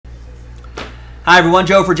Hi everyone,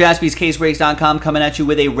 Joe for JaspysCaseBreaks.com coming at you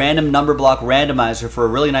with a random number block randomizer for a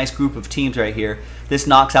really nice group of teams right here. This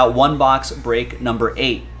knocks out one box break number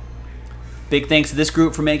 8. Big thanks to this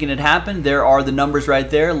group for making it happen. There are the numbers right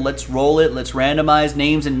there. Let's roll it. Let's randomize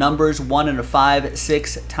names and numbers 1 and a 5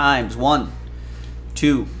 6 times. 1,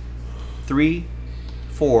 2, 3,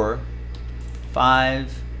 4,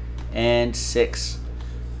 5, and 6.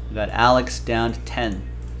 We got Alex down to 10.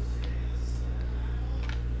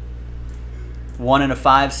 1 and a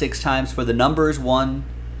 5 6 times for the numbers 1,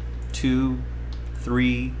 2,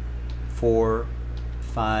 3, 4,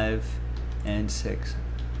 5, and 6.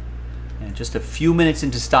 And just a few minutes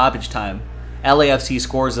into stoppage time, LAFC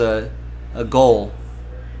scores a goal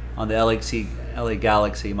on the LA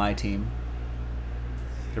Galaxy, my team.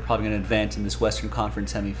 They're probably going to advance in this Western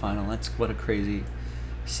Conference semifinal. That's what a crazy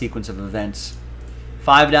sequence of events.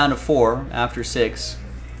 5 down to 4 after 6.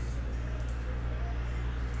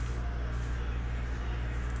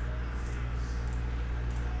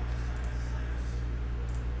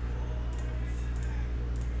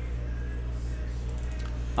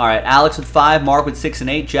 All right, Alex with 5, Mark with 6 and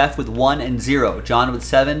 8, Jeff with 1 and 0, John with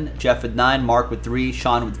 7, Jeff with 9, Mark with 3,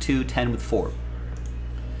 Sean with 2, 10 with 4.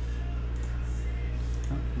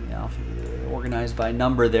 Organized by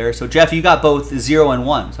number there. So Jeff, you got both 0 and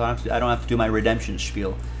 1, so I don't have to do my redemption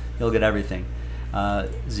spiel. You'll get everything,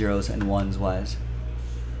 zeros and ones wise.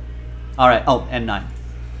 All right, oh, and 9.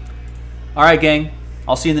 All right, gang.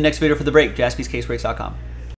 I'll see you in the next video for the break. JaspysCaseBreaks.com.